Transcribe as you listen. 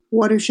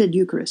Watershed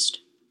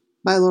Eucharist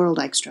by Laurel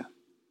Dykstra.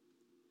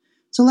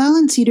 Salal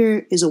and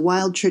Cedar is a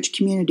wild church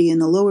community in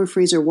the Lower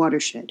Fraser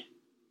watershed.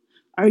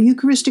 Our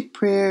Eucharistic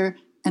prayer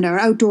and our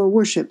outdoor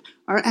worship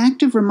are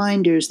active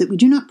reminders that we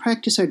do not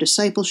practice our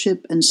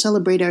discipleship and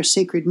celebrate our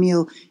sacred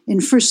meal in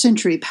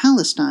first-century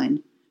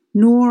Palestine,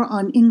 nor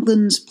on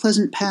England's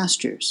pleasant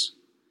pastures,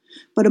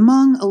 but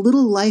among a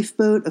little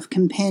lifeboat of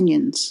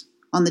companions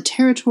on the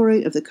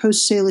territory of the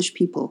Coast Salish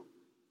people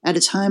at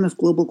a time of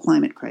global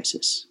climate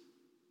crisis.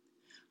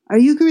 Our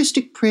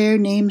Eucharistic prayer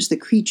names the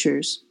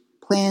creatures,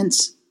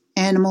 plants,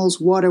 animals,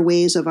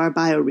 waterways of our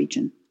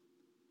bioregion.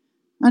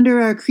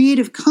 Under our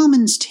Creative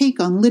Commons take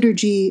on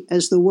liturgy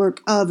as the work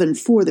of and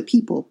for the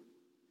people,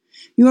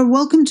 you are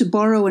welcome to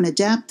borrow and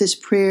adapt this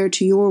prayer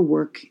to your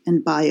work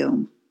and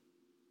biome.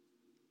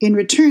 In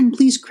return,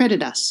 please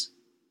credit us.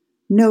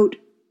 Note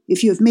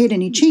if you have made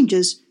any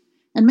changes,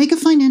 and make a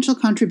financial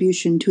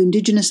contribution to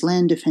Indigenous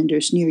land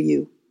defenders near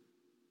you.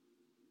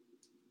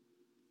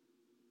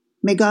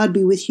 May God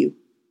be with you,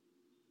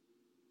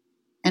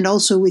 and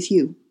also with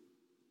you.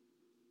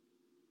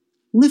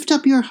 Lift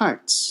up your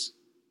hearts.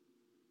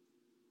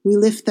 We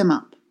lift them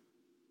up.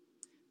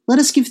 Let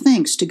us give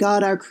thanks to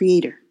God our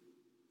Creator.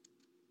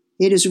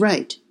 It is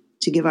right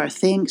to give our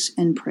thanks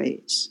and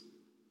praise.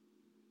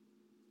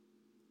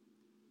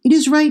 It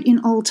is right in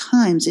all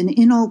times and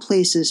in all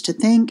places to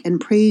thank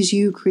and praise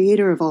you,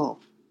 Creator of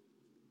all.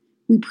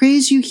 We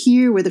praise you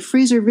here where the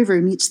Fraser River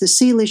meets the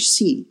Salish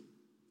Sea,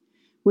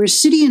 where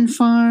city and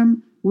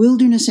farm,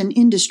 wilderness and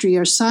industry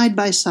are side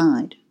by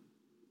side.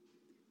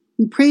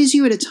 We praise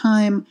you at a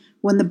time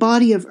when the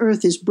body of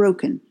earth is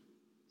broken,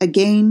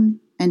 again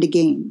and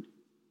again.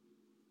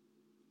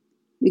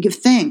 We give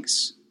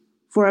thanks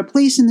for our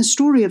place in the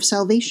story of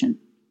salvation.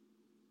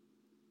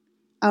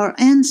 Our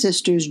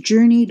ancestors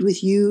journeyed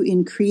with you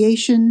in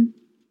creation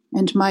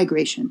and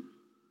migration.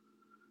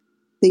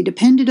 They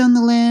depended on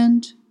the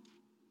land,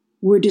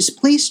 were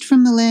displaced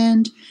from the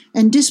land,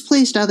 and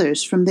displaced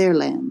others from their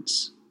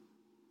lands.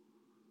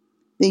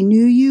 They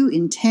knew you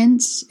in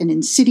tents and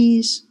in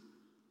cities,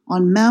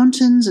 on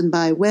mountains and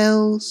by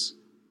wells,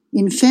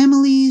 in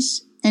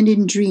families and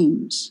in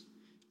dreams,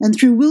 and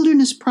through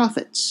wilderness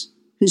prophets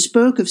who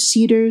spoke of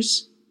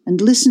cedars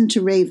and listened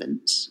to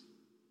ravens.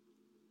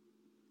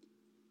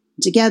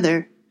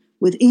 Together,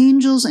 with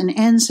angels and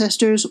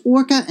ancestors,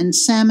 orca and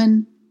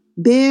salmon,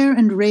 bear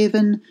and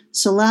raven,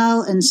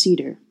 salal and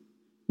cedar,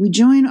 we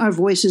join our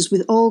voices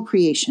with all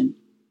creation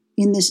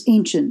in this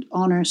ancient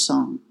honor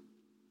song.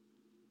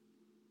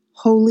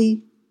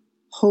 Holy,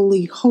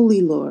 holy,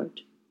 holy Lord,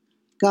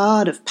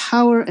 God of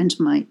power and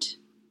might,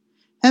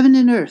 heaven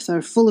and earth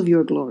are full of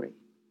your glory.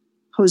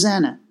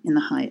 Hosanna in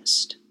the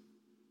highest.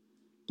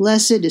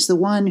 Blessed is the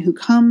one who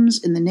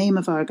comes in the name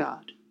of our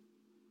God.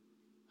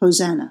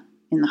 Hosanna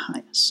in the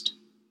highest.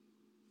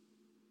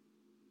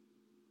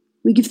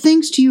 We give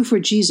thanks to you for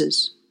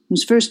Jesus,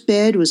 whose first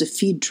bed was a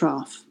feed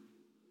trough.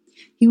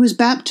 He was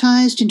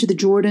baptized into the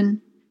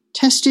Jordan,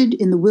 tested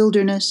in the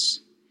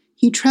wilderness.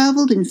 He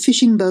traveled in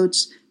fishing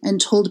boats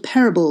and told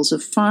parables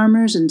of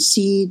farmers and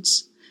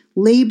seeds,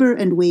 labor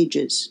and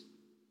wages,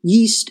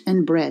 yeast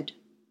and bread.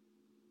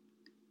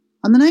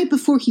 On the night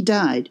before he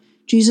died,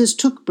 Jesus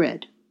took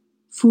bread,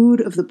 food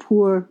of the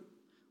poor,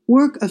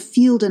 work of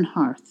field and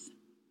hearth.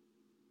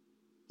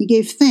 He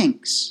gave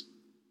thanks,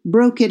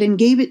 broke it, and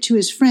gave it to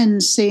his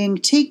friends, saying,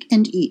 "Take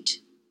and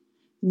eat.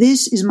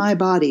 This is my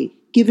body,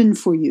 given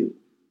for you.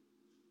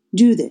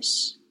 Do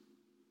this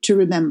to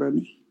remember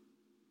me."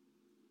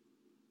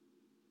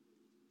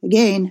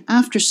 Again,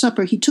 after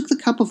supper, he took the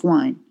cup of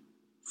wine,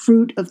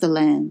 fruit of the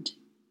land,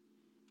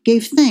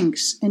 gave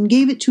thanks, and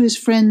gave it to his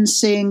friends,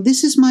 saying,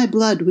 "This is my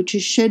blood which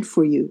is shed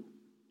for you.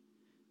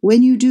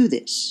 When you do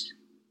this,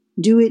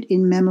 do it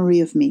in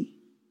memory of me."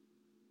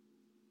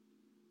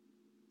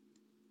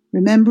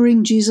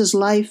 Remembering Jesus'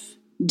 life,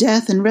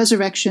 death, and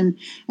resurrection,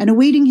 and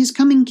awaiting his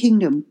coming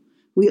kingdom,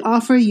 we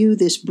offer you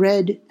this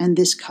bread and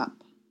this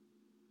cup.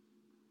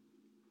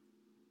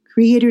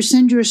 Creator,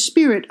 send your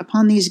Spirit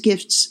upon these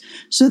gifts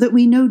so that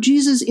we know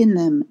Jesus in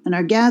them and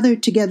are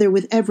gathered together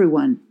with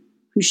everyone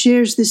who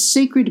shares this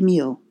sacred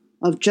meal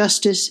of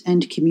justice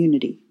and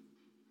community.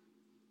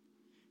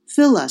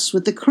 Fill us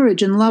with the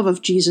courage and love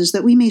of Jesus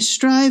that we may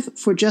strive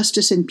for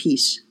justice and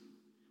peace,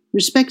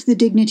 respect the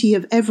dignity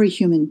of every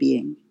human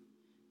being,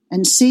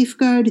 and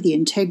safeguard the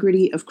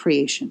integrity of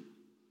creation.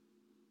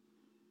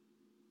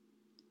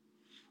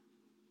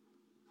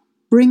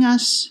 Bring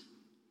us,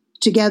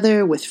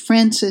 together with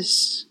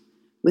Francis,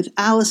 with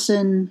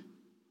Allison,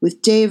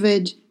 with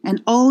David,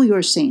 and all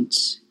your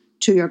saints,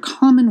 to your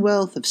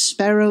commonwealth of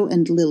sparrow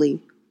and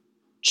lily,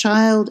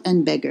 child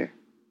and beggar,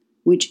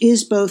 which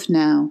is both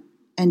now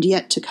and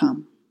yet to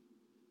come.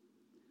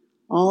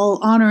 All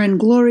honor and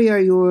glory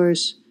are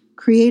yours,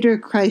 Creator,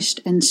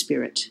 Christ, and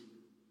Spirit,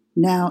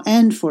 now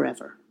and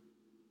forever.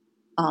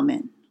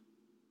 Amen.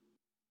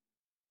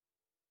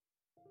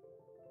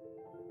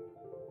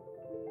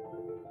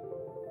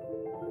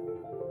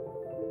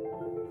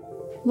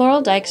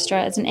 Laurel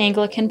Dykstra is an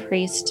Anglican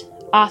priest,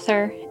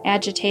 author,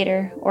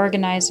 agitator,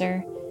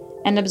 organizer,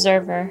 and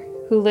observer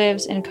who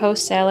lives in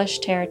Coast Salish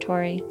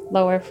Territory,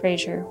 Lower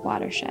Fraser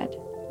watershed.